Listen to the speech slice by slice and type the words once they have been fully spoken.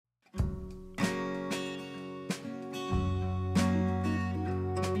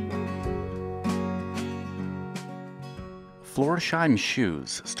Florsheim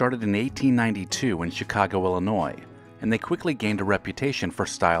shoes started in 1892 in Chicago, Illinois, and they quickly gained a reputation for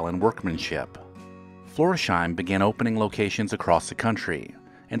style and workmanship. Florsheim began opening locations across the country,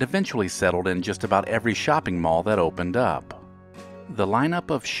 and eventually settled in just about every shopping mall that opened up. The lineup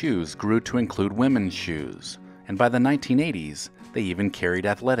of shoes grew to include women's shoes, and by the 1980s, they even carried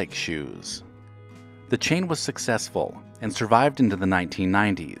athletic shoes. The chain was successful and survived into the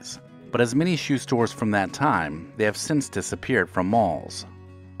 1990s, but as many shoe stores from that time, they have since disappeared from malls.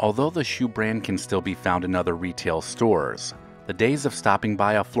 Although the shoe brand can still be found in other retail stores, the days of stopping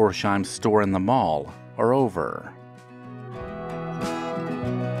by a Florsheim store in the mall are over.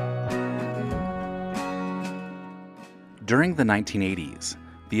 During the 1980s,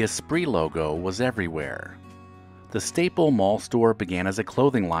 the Esprit logo was everywhere. The staple mall store began as a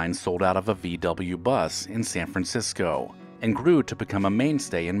clothing line sold out of a VW bus in San Francisco and grew to become a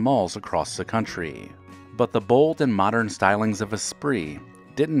mainstay in malls across the country. But the bold and modern stylings of Esprit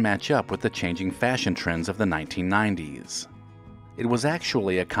didn't match up with the changing fashion trends of the 1990s. It was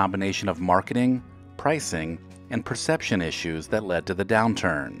actually a combination of marketing, pricing, and perception issues that led to the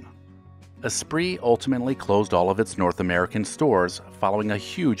downturn. Esprit ultimately closed all of its North American stores following a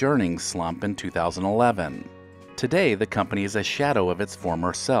huge earnings slump in 2011. Today, the company is a shadow of its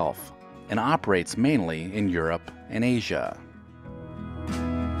former self and operates mainly in Europe and Asia.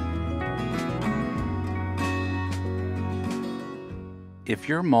 If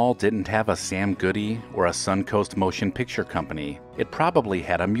your mall didn't have a Sam Goody or a Suncoast Motion Picture Company, it probably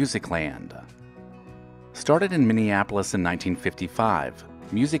had a Musicland. Started in Minneapolis in 1955,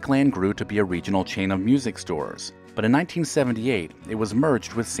 Musicland grew to be a regional chain of music stores, but in 1978 it was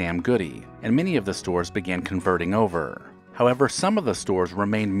merged with Sam Goody, and many of the stores began converting over. However, some of the stores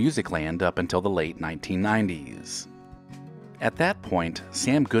remained Musicland up until the late 1990s. At that point,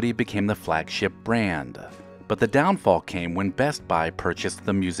 Sam Goody became the flagship brand, but the downfall came when Best Buy purchased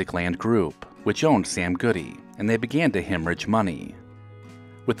the Musicland Group, which owned Sam Goody, and they began to hemorrhage money.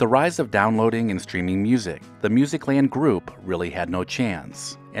 With the rise of downloading and streaming music, the Musicland Group really had no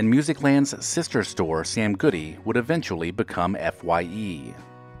chance, and Musicland's sister store, Sam Goody, would eventually become FYE.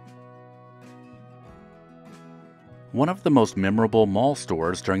 One of the most memorable mall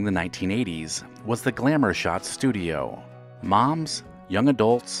stores during the 1980s was the Glamour Shot Studio. Moms, young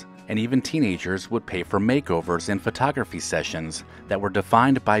adults, and even teenagers would pay for makeovers and photography sessions that were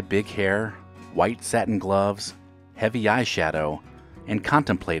defined by big hair, white satin gloves, heavy eyeshadow, and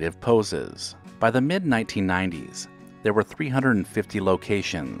contemplative poses. By the mid-1990s, there were 350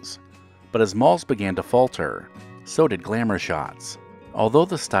 locations, but as malls began to falter, so did Glamour Shots. Although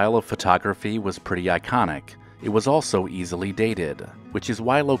the style of photography was pretty iconic, it was also easily dated, which is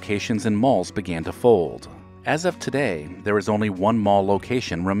why locations in malls began to fold. As of today, there is only one mall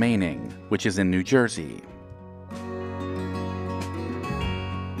location remaining, which is in New Jersey.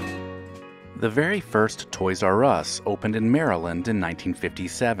 The very first Toys R Us opened in Maryland in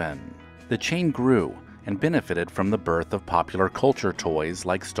 1957. The chain grew and benefited from the birth of popular culture toys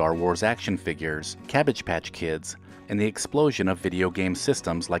like Star Wars action figures, Cabbage Patch Kids, and the explosion of video game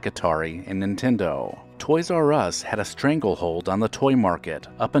systems like Atari and Nintendo. Toys R Us had a stranglehold on the toy market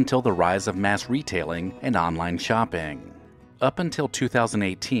up until the rise of mass retailing and online shopping. Up until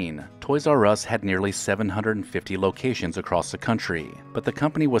 2018, Toys R Us had nearly 750 locations across the country, but the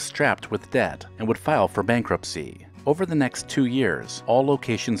company was strapped with debt and would file for bankruptcy. Over the next 2 years, all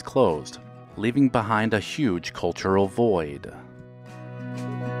locations closed, leaving behind a huge cultural void.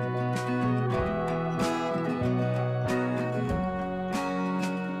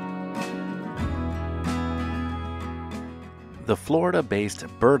 The Florida-based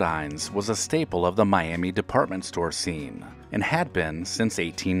Burdines was a staple of the Miami department store scene, and had been since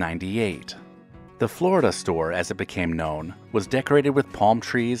 1898. The Florida store, as it became known, was decorated with palm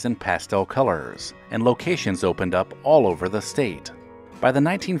trees and pastel colors, and locations opened up all over the state. By the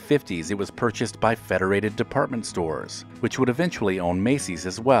 1950s, it was purchased by Federated Department Stores, which would eventually own Macy's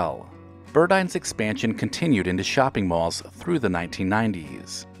as well. Burdines' expansion continued into shopping malls through the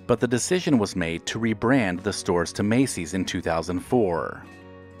 1990s, but the decision was made to rebrand the stores to Macy's in 2004.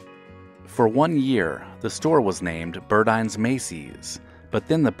 For 1 year, the store was named Burdines Macy's, but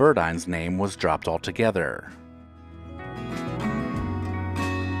then the Burdines name was dropped altogether.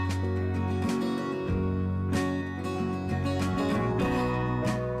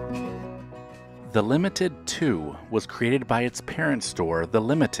 The Limited 2 was created by its parent store, The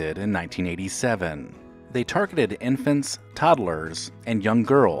Limited, in 1987. They targeted infants, toddlers, and young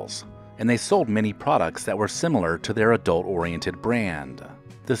girls, and they sold many products that were similar to their adult-oriented brand.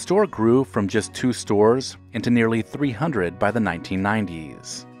 The store grew from just 2 stores into nearly 300 by the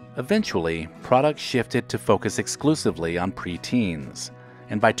 1990s. Eventually, products shifted to focus exclusively on preteens,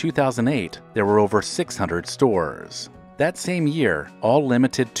 and by 2008, there were over 600 stores. That same year, all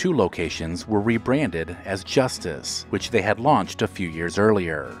limited 2 locations were rebranded as Justice, which they had launched a few years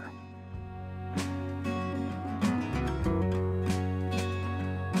earlier.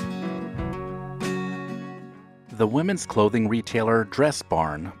 The women's clothing retailer Dress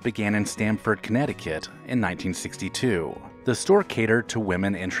Barn began in Stamford, Connecticut in 1962. The store catered to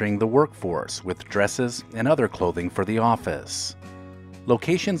women entering the workforce with dresses and other clothing for the office.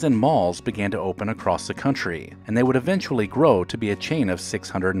 Locations in malls began to open across the country, and they would eventually grow to be a chain of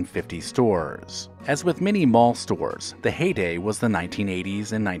 650 stores. As with many mall stores, the heyday was the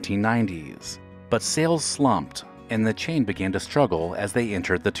 1980s and 1990s. But sales slumped, and the chain began to struggle as they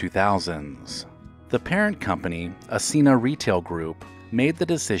entered the 2000s. The parent company, Ascena Retail Group, made the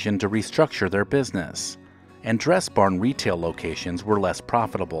decision to restructure their business, and Dress Barn retail locations were less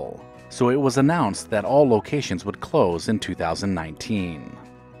profitable. So it was announced that all locations would close in 2019.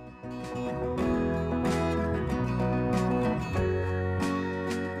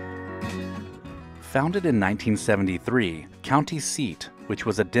 Founded in 1973, County Seat, which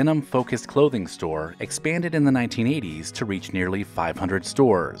was a denim-focused clothing store, expanded in the 1980s to reach nearly 500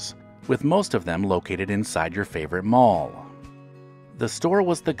 stores, with most of them located inside your favorite mall. The store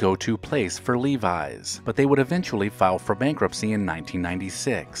was the go-to place for Levi's, but they would eventually file for bankruptcy in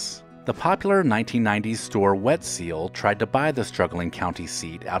 1996. The popular 1990s store Wet Seal tried to buy the struggling County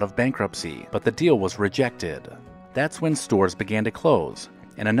Seat out of bankruptcy, but the deal was rejected. That's when stores began to close,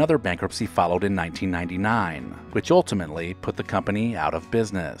 and another bankruptcy followed in 1999, which ultimately put the company out of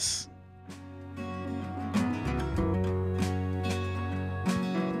business.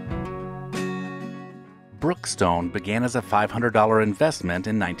 Brookstone began as a $500 investment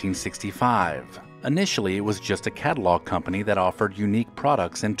in 1965. Initially, it was just a catalog company that offered unique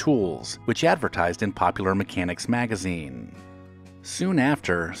products and tools, which advertised in Popular Mechanics magazine. Soon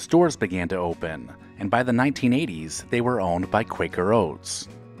after, stores began to open, and by the 1980s, they were owned by Quaker Oats.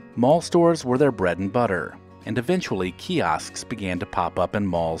 Mall stores were their bread and butter, and eventually kiosks began to pop up in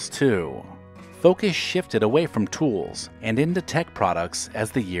malls too. Focus shifted away from tools and into tech products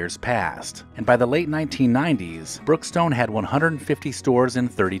as the years passed, and by the late 1990s, Brookstone had 150 stores in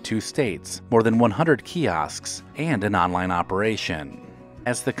 32 states, more than 100 kiosks, and an online operation.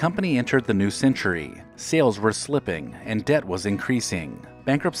 As the company entered the new century, sales were slipping and debt was increasing.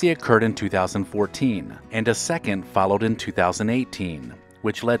 Bankruptcy occurred in 2014, and a second followed in 2018,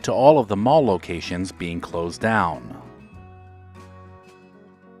 which led to all of the mall locations being closed down.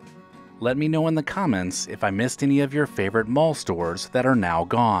 Let me know in the comments if I missed any of your favorite mall stores that are now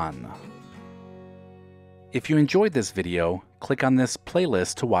gone. If you enjoyed this video, click on this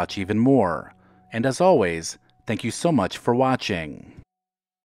playlist to watch even more. And as always, thank you so much for watching.